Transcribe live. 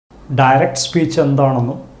Direct speech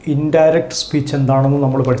എന്താണെന്നും indirect speech എന്താണെന്നും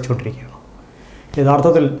നമ്മൾ പഠിച്ചുകൊണ്ടിരിക്കുകയാണ്.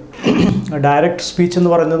 യഥാർത്ഥത്തിൽ ഡയറക്റ്റ് സ്പീച്ച് എന്ന്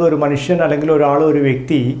പറയുന്നത് ഒരു മനുഷ്യൻ അല്ലെങ്കിൽ ഒരാൾ, ഒരു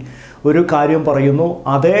വ്യക്തി ഒരു കാര്യം പറയുന്നു,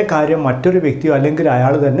 അതേ കാര്യം മറ്റൊരു വ്യക്തിയോ അല്ലെങ്കിൽ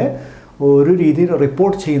അയാൾ തന്നെ ഒരു രീതിയിൽ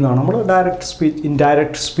റിപ്പോർട്ട് ചെയ്യുന്നതാണ് നമ്മൾ ഡയറക്റ്റ് സ്പീച്ച്.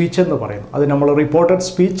 ഇൻഡയറക്റ്റ് സ്പീച്ച് എന്ന് പറയുന്നു. അത് നമ്മൾ റിപ്പോർട്ടഡ്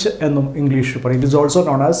സ്പീച്ച് എന്നും ഇംഗ്ലീഷിൽ പറയും. It is also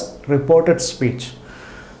known as reported speech.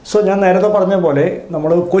 So ഞാൻ നേരത്തെ പറഞ്ഞ പോലെ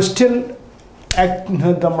നമ്മൾ ക്വസ്റ്റ്യൻ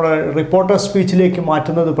നമ്മൾ റിപ്പോർട്ടഡ് സ്പീച്ചിലേക്ക്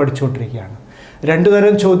മാറ്റുന്നത് പഠിച്ചുകൊണ്ടിരിക്കുകയാണ്. രണ്ട്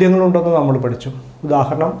തരം ചോദ്യങ്ങളുണ്ടെന്ന് നമ്മൾ പഠിച്ചു.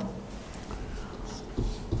 ഉദാഹരണം,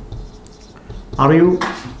 are you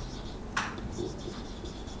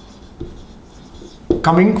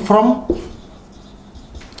coming from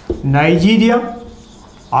Nigeria?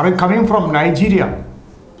 Are you coming from Nigeria?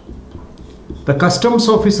 The customs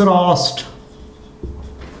officer asked.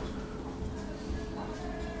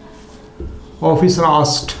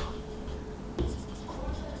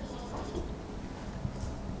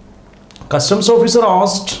 Customs officer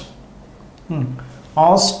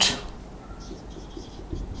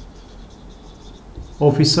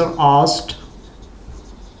asked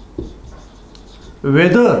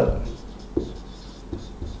whether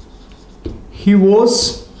he was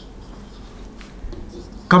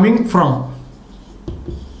coming from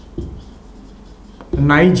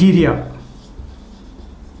Nigeria.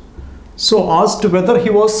 So asked whether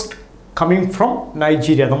he was coming from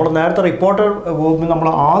Nigeria. നമ്മൾ നേരത്തെ reporter നമ്മൾ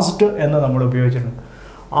ആസ്ഡ് എന്ന് നമ്മൾ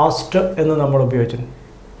ഉപയോഗിച്ചിട്ടുണ്ട്.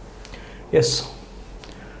 Yes,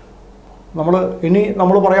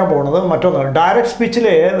 നമ്മൾ പറയാൻ പോകുന്നത് മറ്റൊന്ന്. ഡയറക്റ്റ്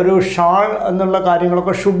സ്പീച്ചിലെ ഒരു ഷാൾ എന്നുള്ള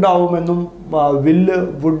കാര്യങ്ങളൊക്കെ ഷുഡ് ആവുമെന്നും വില്ല്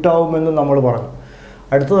വുഡ് ആവുമെന്നും നമ്മൾ പറഞ്ഞു.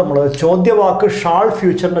 അടുത്ത് നമ്മൾ ചോദ്യവാക്ക് ഷാൾ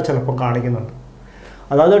ഫ്യൂച്ചറിനെ ചിലപ്പം കാണിക്കുന്നുണ്ട്.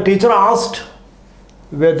 അതായത് ടീച്ചർ ആസ്ഡ്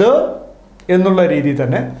വെദർ എന്നുള്ള രീതിയിൽ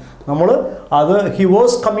തന്നെ നമ്മൾ അത് he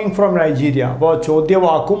was coming from Nigeria. അപ്പോൾ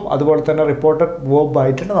ചോദ്യവാക്കും അതുപോലെ തന്നെ റിപ്പോർട്ടഡ്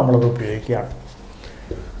വേർബായിട്ടാണ് നമ്മളത് ഉപയോഗിക്കുകയാണ്.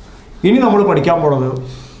 ഇനി നമ്മൾ പഠിക്കാൻ പോകുന്നത്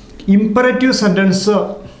ഇമ്പറേറ്റീവ് സെൻറ്റൻസ്.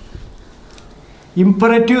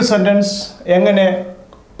 ഇമ്പറേറ്റീവ് സെൻറ്റൻസ് എങ്ങനെ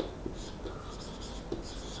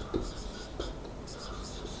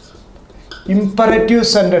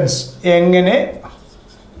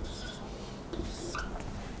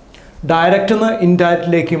ഡയറക്റ്റ് നിന്ന്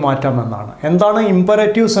ഇൻഡയറക്റ്റിലേക്ക് മാറ്റാമെന്നാണ്. എന്താണ്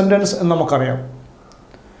ഇമ്പറേറ്റീവ് സെൻറ്റൻസ് എന്ന് നമുക്കറിയാം.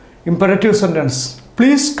 Imperative sentence,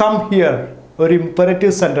 please come here ഒരു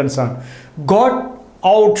ഇമ്പറേറ്റീവ് സെൻറ്റൻസ് ആണ്.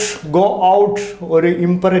 ഗോ ഔട്ട് ഒരു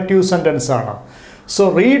ഇമ്പറേറ്റീവ് സെൻറ്റൻസ് ആണ്. സോ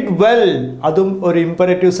റീഡ് വെൽ അതും ഒരു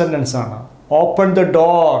ഇമ്പറേറ്റീവ് സെൻറ്റൻസ് ആണ്. ഓപ്പൺ ദ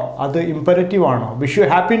ഡോർ അത് ഇമ്പറേറ്റീവ് ആണ്. Wish you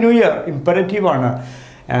happy new year imperative ആണ്.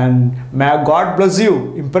 And may God bless you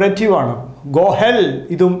imperative ആണ്. ഗോ ഹെൽ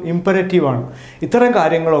ഇതും ഇമ്പറേറ്റീവ് ആണ്. ഇത്തരം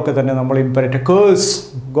കാര്യങ്ങളൊക്കെ തന്നെ നമ്മൾ ഇമ്പറേറ്റീവ്. Curse,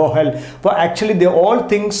 go hell. അപ്പോൾ actually the all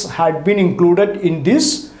things had been included in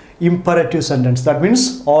this imperative sentence. That means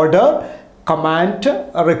order, command,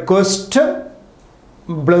 request,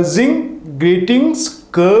 blessing, greetings,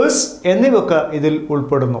 curse എന്നിവയൊക്കെ ഇതിൽ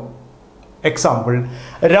ഉൾപ്പെടുന്നു. എക്സാമ്പിൾ,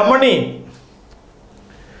 രമണി.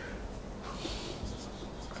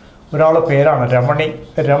 ഒരാളുടെ പേരാണ് Ramani.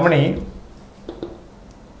 Ramani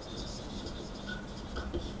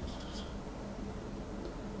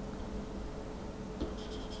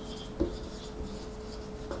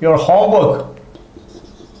your homework.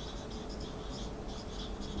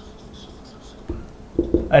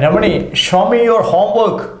 Ramani, show me your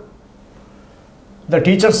homework. The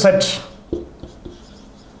teacher said.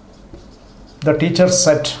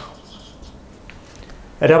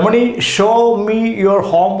 Ramani, show me your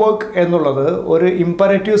homework എന്നുള്ളത് ഒരു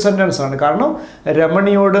imperative sentence ആണ്. കാരണം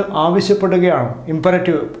രമണിയോട് ആവശ്യപ്പെടുകയാണ്.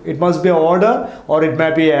 Imperative. It must be order or it may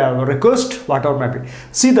be A request, what ever may be.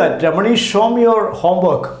 See that Ramani show me your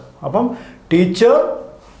homework. അപ്പം teacher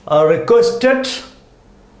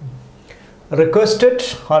requested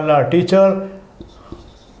അല്ല, teacher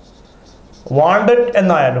wanted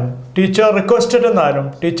എന്നായാലും, teacher requested എന്നായാലും,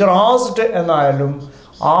 teacher ആസ്ഡ് എന്നായാലും,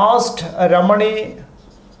 ആസ്ഡ് Ramani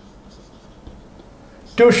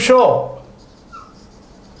to show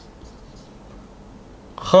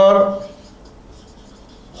her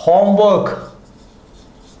homework.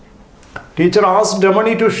 Teacher asked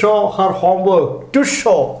Ramani to show her homework. To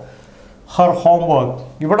show her homework.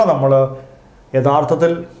 ഇവിടെ നമ്മൾ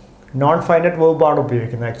യഥാർത്ഥത്തിൽ non finite verb ആണ്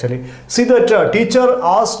ഉപയോഗിക്കുന്നത്. Actually see that teacher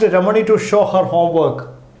asked Ramani to show her homework.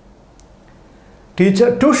 Teacher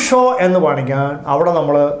to show എന്ന് കാണിക്കാൻ അവിടെ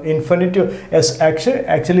നമ്മൾ infinitive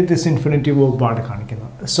actually this infinitive വേർബാണ്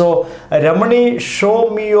കാണിക്കുന്നത്. So Ramani show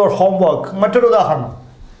me your homework. മറ്റൊരു ഉദാഹരണം,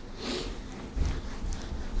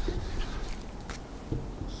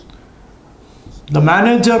 the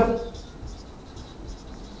manager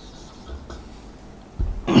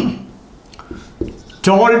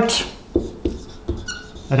told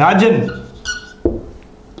Rajan,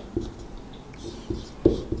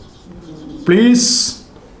 please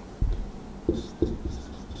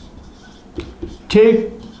take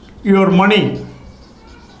your money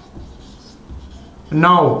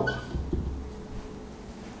now,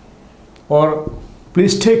 or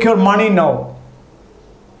please take your money now.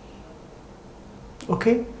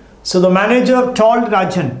 Okay, so the manager told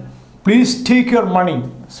Rajan, please take your money.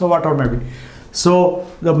 So what or maybe, so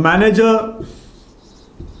the manager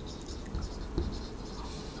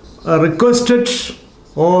requested,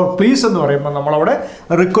 or please എന്ന് പറയുമ്പോൾ നമ്മളവിടെ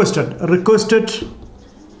requested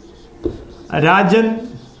Rajan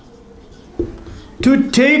to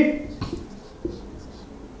take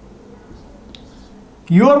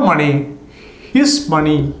your money, his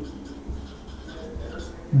money,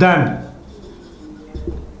 then.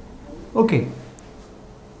 Okay,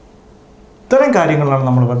 ഇത്തരം കാര്യങ്ങളാണ്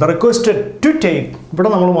നമ്മൾ പറയുന്നത്. Requested to take, ഇവിടെ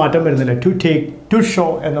നമ്മൾ മാറ്റം വരുന്നില്ല. ടു ടേക്ക്, ടു ഷോ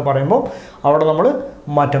എന്ന് പറയുമ്പോൾ അവിടെ നമ്മൾ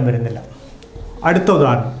മാറ്റം വരുന്നില്ല. അടുത്ത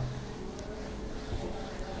ഉദാഹരണം,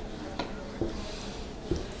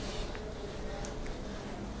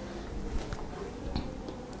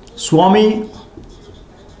 സ്വാമി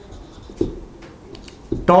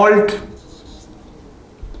told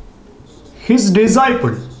his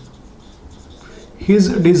disciple,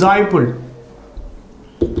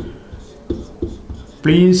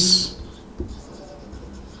 please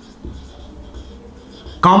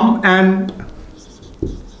come and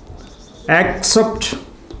accept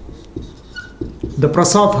the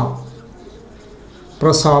prasada.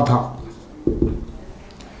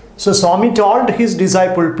 So Swami told his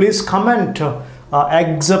disciple, please come and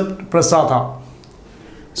accept prasada.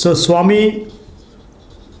 So Swami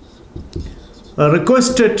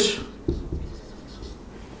requested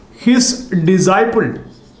his disciple,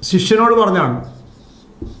 ശിഷ്യനോട് പറഞ്ഞാണ്,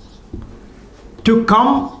 to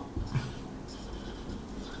come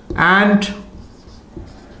and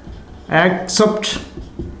accept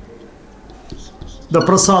the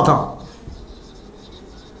prasada.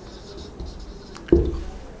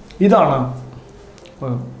 ഇതാണ്.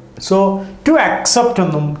 സോ ടു ആക്സെപ്റ്റ്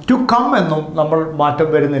എന്നും to come എന്നും നമ്മൾ മാറ്റം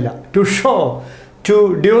വരുന്നില്ല. To show, to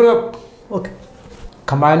develop, okay.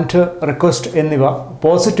 Command, request എന്നിവ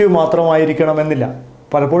positive മാത്രമായിരിക്കണമെന്നില്ല.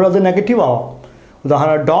 പലപ്പോഴും അത് നെഗറ്റീവ് ആവാം.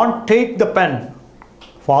 ഉദാഹരണം, don't take the pen,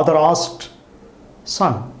 father asked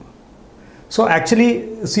sun. So actually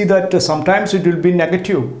see that sometimes it will be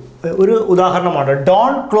negative. ഒരു ഉദാഹരണമാണ്,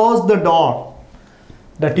 don't close the door,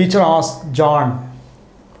 the teacher asked John.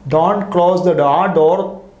 Don't close the door, ആ door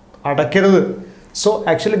അടയ്ക്കരുത്. So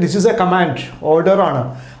actually this is A command, order ആണ്.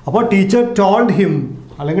 അപ്പോൾ teacher told him,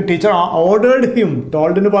 അല്ലെങ്കിൽ teacher ordered him,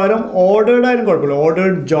 ടോൾഡിന് പകരം ordered ആയാലും കുഴപ്പമില്ല.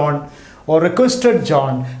 Ordered John or requested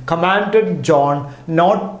John, commanded John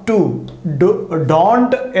not to do.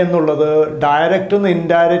 Don't എന്നുള്ളത് direct നിന്ന്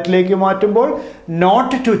ഇൻഡയറക്റ്റിലേക്ക് മാറ്റുമ്പോൾ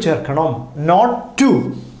നോട്ട് ടു ചേർക്കണം. നോട്ട്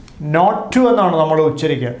ടു എന്നാണ് നമ്മൾ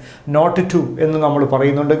ഉച്ചരിക്കുക. നോട്ട് ടു എന്ന് നമ്മൾ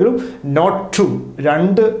പറയുന്നുണ്ടെങ്കിലും നോട്ട് ടു,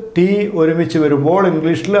 രണ്ട് ടി ഒരുമിച്ച് വരുമ്പോൾ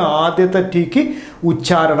ഇംഗ്ലീഷിൽ ആദ്യത്തെ tick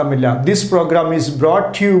ഉച്ചാരണമില്ല. This programme is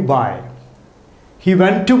brought you by. He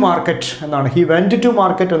went to market എന്നാണ്. ഹി വെൻറ്റ് ടു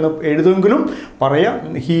മാർക്കറ്റ് എന്ന് എഴുതുമെങ്കിലും പറയാം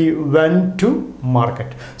he went to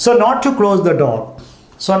market. So not to close the door.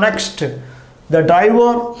 So next, the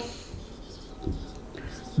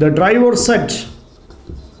driver Z,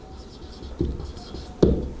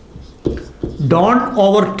 don't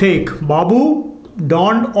overtake Babu,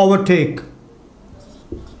 don't overtake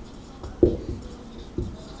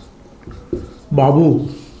Babu,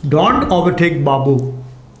 don't overtake Babu.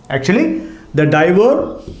 Actually the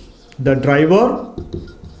driver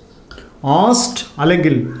asked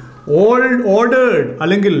അല്ലെങ്കിൽ ordered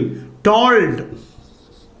അല്ലെങ്കിൽ told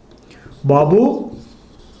Babu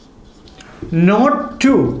not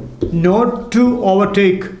to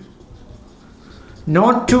overtake.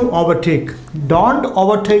 Not to overtake. Don't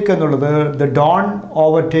overtake എന്നുള്ളത് the don't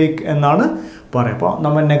overtake എന്നാണ് പറയുക. അപ്പോൾ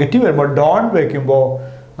നമ്മൾ negative വരുമ്പോൾ don't വയ്ക്കുമ്പോൾ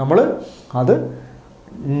നമ്മൾ അത്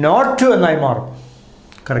നോട്ട് ടു എന്നായി മാറും.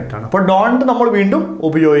 കറക്റ്റാണ്. അപ്പോൾ ഡോണ്ട് നമ്മൾ വീണ്ടും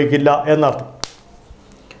ഉപയോഗിക്കില്ല എന്നർത്ഥം.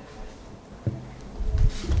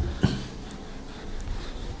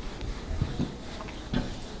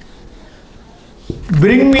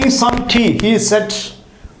 Bring me some tea, he said.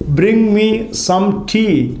 Bring me some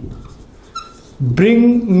tea. Bring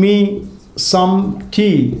me some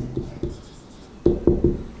tea.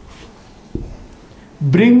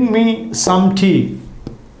 Bring me some tea.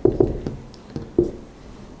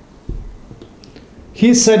 He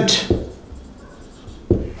said,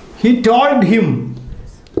 he told him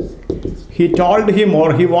or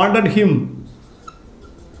he wanted him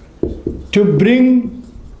to bring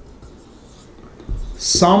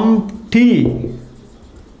some tea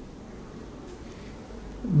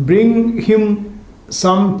bring him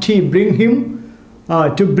some tea.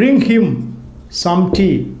 To bring him some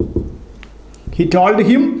tea. He told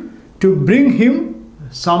him to bring him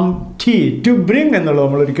some tea. To bring എന്നുള്ളത്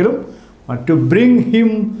നമ്മൾ ഒരിക്കലും to bring him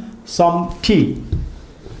some tea.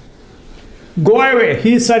 Go away.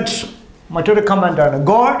 He said മറ്റൊരു command ആണ്.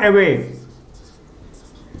 Go away.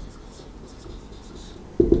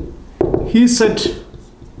 He said.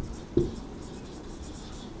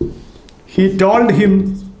 He told him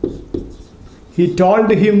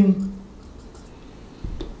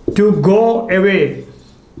to go away.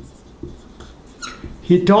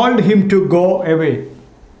 He told him to go away.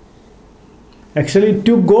 Actually,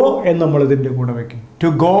 to go എന്ന് നമ്മൾ ഇതിൻ്റെ കൂടെ വയ്ക്കും. To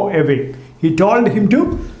go away. He told him to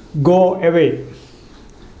go away.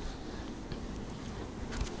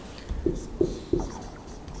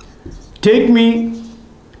 Take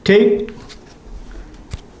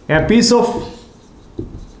a piece of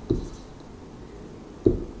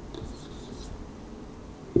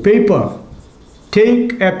paper. Take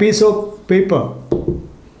a piece of paper.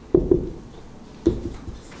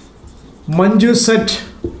 Manju said.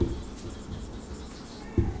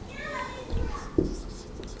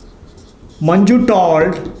 Manju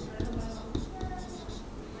told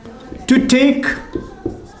to take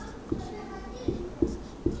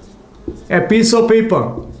a piece of paper.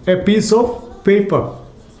 A piece of paper.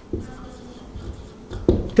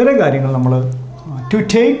 ഇത്തരം കാര്യങ്ങൾ നമ്മൾ to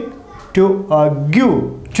take, to give,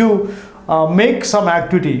 to make some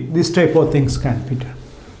activity, this type of things can be done.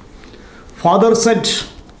 Father said,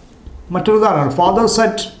 മറ്റൊരുതാണ്. Father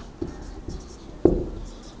said,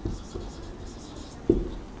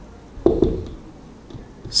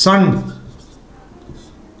 son,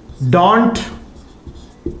 don't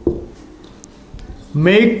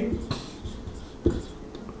make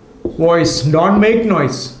voice, don't make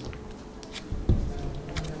noise.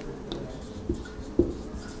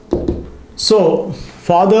 So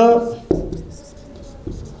father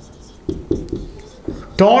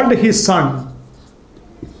told his son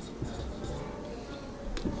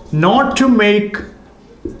not to make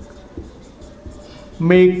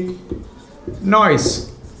noise,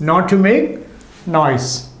 not to make noise.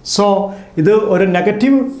 So ഇത് ഒരു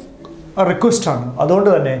negative request ആണ്. അതുകൊണ്ട്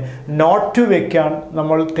തന്നെ not to വെക്കാൻ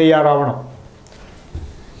നമ്മൾ തയ്യാറാവണം.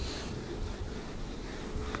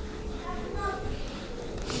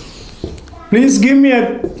 Please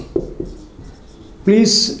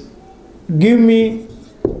give me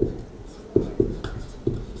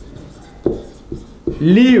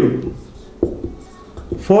leave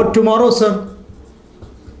for tomorrow, sir.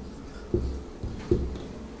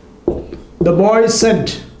 The boy said.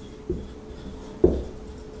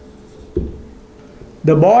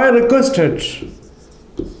 The boy requested.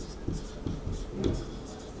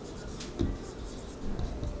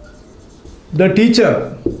 The teacher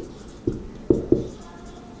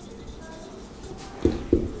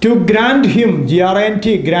to grant him, grant,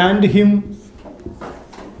 grant him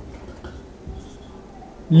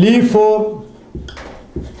leave for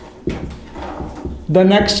the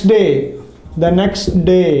next day.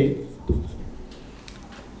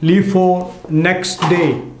 Leave for next day.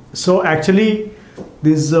 So actually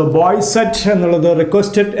this boy said എന്നുള്ളത്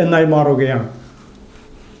requested എന്നായി മാറുകയാണ്.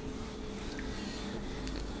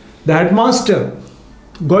 The headmaster,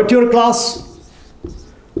 go to your class.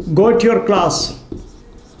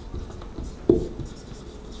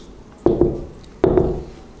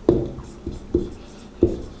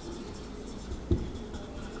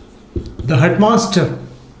 The headmaster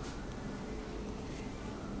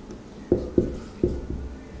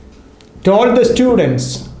told the students.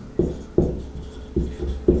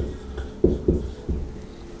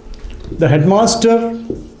 The headmaster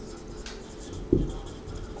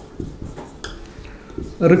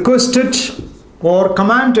requested or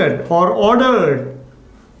commanded or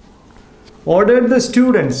ordered the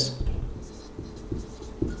students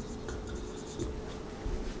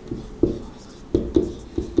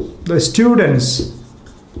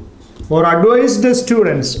or advised the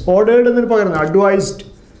students. Ordered എന്നതിന് പകരം advised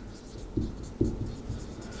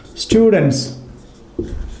students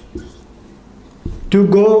to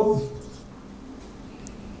go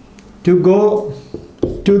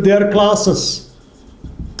to their classes.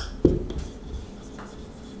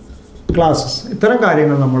 ഇത്തരം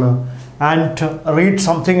കാര്യങ്ങൾ നമ്മൾ and read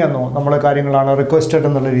something എന്നോ നമ്മളെ കാര്യങ്ങളാണ് requested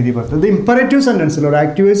എന്നുള്ള രീതി പറയുന്നത്. ഇത് ഇമ്പറേറ്റീവ് സെൻറ്റൻസിൽ ഒരു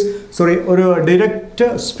ഒരു ഡയറക്റ്റ്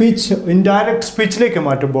സ്പീച്ച് ഇൻഡയറക്റ്റ് സ്പീച്ചിലേക്ക്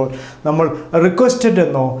മാറ്റുമ്പോൾ നമ്മൾ റിക്വസ്റ്റഡ്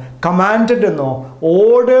എന്നോ കമാൻഡഡ് എന്നോ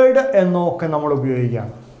ഓർഡേർഡ് എന്നോ ഒക്കെ നമ്മൾ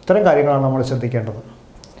ഉപയോഗിക്കുകയാണ്. ഇത്തരം കാര്യങ്ങളാണ് നമ്മൾ ശ്രദ്ധിക്കേണ്ടത്.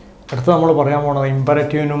 അടുത്ത് നമ്മൾ പറയാൻ പോകുന്നത്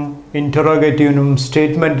ഇമ്പറേറ്റീവിനും ഇൻറ്ററോഗേറ്റീവിനും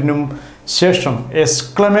സ്റ്റേറ്റ്മെൻറ്റിനും ശേഷം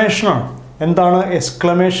എക്സ്ക്ലമേഷനാണ്. എന്താണ്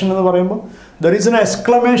exclamation എന്ന് പറയുമ്പോൾ? There is an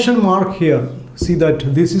exclamation mark here. See that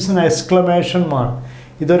this is an exclamation mark.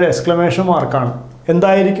 ഇതൊരു exclamation mark ആണ്.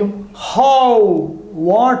 എന്തായിരിക്കും? How,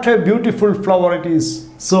 what a beautiful flower it is.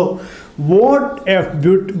 So what a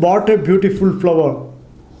beautiful flower.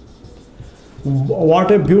 What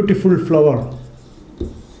a beautiful flower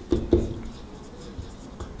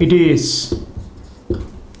it is.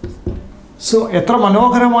 So എത്ര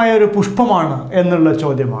മനോഹരമായ ഒരു പുഷ്പമാണ് എന്നുള്ള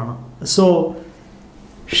ചോദ്യമാണ്. So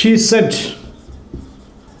she said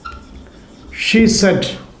she's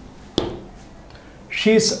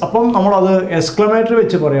അപ്പം നമ്മളത് എക്സ്ക്ലമേറ്ററി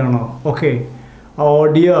വെച്ച് പറയണോ? Okay. Oh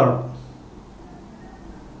dear,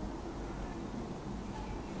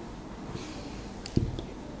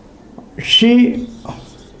 she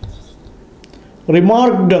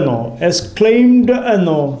remarked എന്നോ exclaimed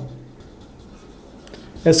എന്നോ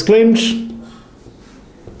exclaimed.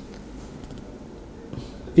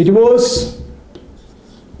 It was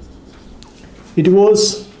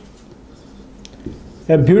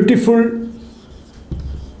a beautiful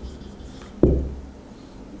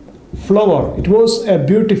flower. It was a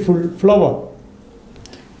beautiful flower.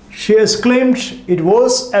 She exclaimed, it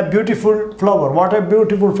was a beautiful flower. What a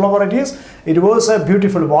beautiful flower it is. It was a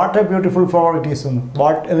beautiful, what a beautiful flower it is.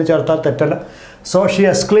 What എന്ന് ചേർത്താൽ തെറ്റല്ല. So she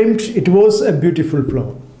exclaimed, it was a beautiful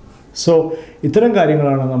flower. So ഇത്തരം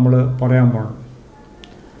കാര്യങ്ങളാണ് നമ്മൾ പറയാൻ പോകുന്നത്.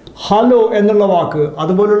 Hello എന്നുള്ള വാക്ക്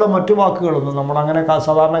അതുപോലുള്ള മറ്റു വാക്കുകളൊന്നും നമ്മൾ അങ്ങനെ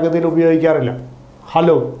സാധാരണഗതിയിൽ ഉപയോഗിക്കാറില്ല.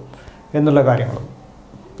 ഹലോ എന്നുള്ള കാര്യങ്ങൾ.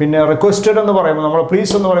 പിന്നെ റിക്വസ്റ്റഡ് എന്ന് പറയുമ്പോൾ നമ്മൾ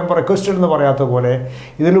പ്ലീസ് എന്ന് പറയുമ്പോൾ റിക്വസ്റ്റഡ് എന്ന് പറയാത്ത പോലെ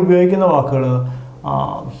ഇതിൽ ഉപയോഗിക്കുന്ന വാക്കുകൾ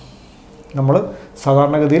നമ്മൾ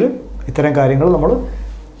സാധാരണഗതിയിൽ ഇത്തരം കാര്യങ്ങൾ നമ്മൾ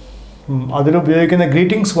അതിലുപയോഗിക്കുന്ന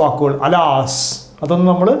ഗ്രീറ്റിംഗ്സ് വാക്കുകൾ അലാസ് അതൊന്നും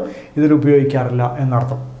നമ്മൾ ഇതിൽ ഉപയോഗിക്കാറില്ല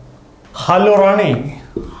എന്നർത്ഥം. Hello Rani,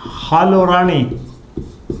 hello Rani.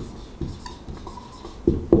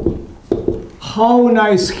 How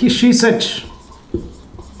nice, she said.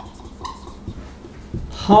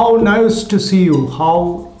 How nice to see you. How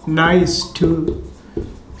nice to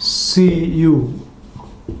see you.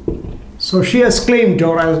 So she exclaimed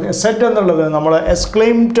or said എന്നുള്ളത് നമ്മൾ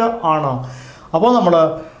exclaimed ആണ്. അപ്പോൾ നമ്മൾ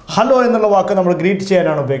ഹലോ എന്നുള്ള വാക്ക് നമ്മൾ ഗ്രീറ്റ്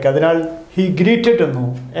ചെയ്യാനാണ് ഉപയോഗിക്കുക. അതിനാൽ he greeted എന്നോ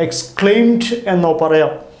exclaimed എന്നോ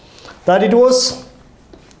പറയാം. That it was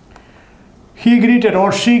he greeted or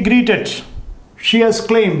she greeted. She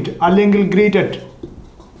exclaimed അല്ലെങ്കിൽ greeted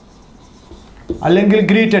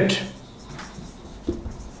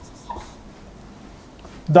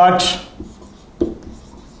that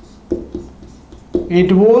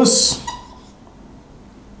it was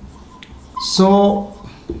so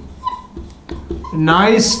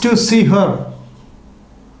nice to see her.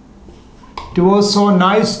 It was so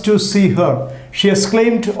nice to see her. She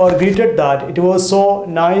exclaimed or greeted that it was so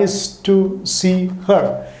nice to see her.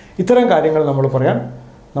 ഇത്തരം കാര്യങ്ങൾ നമ്മൾ പറയാൻ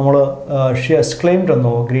നമ്മൾ Xi exclaimed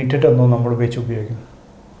എന്നോ greeted എന്നോ നമ്മൾ വെച്ച് ഉപയോഗിക്കുന്നു.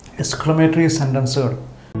 എക്സ്ക്ലമേറ്ററി സെൻറ്റൻസുകൾ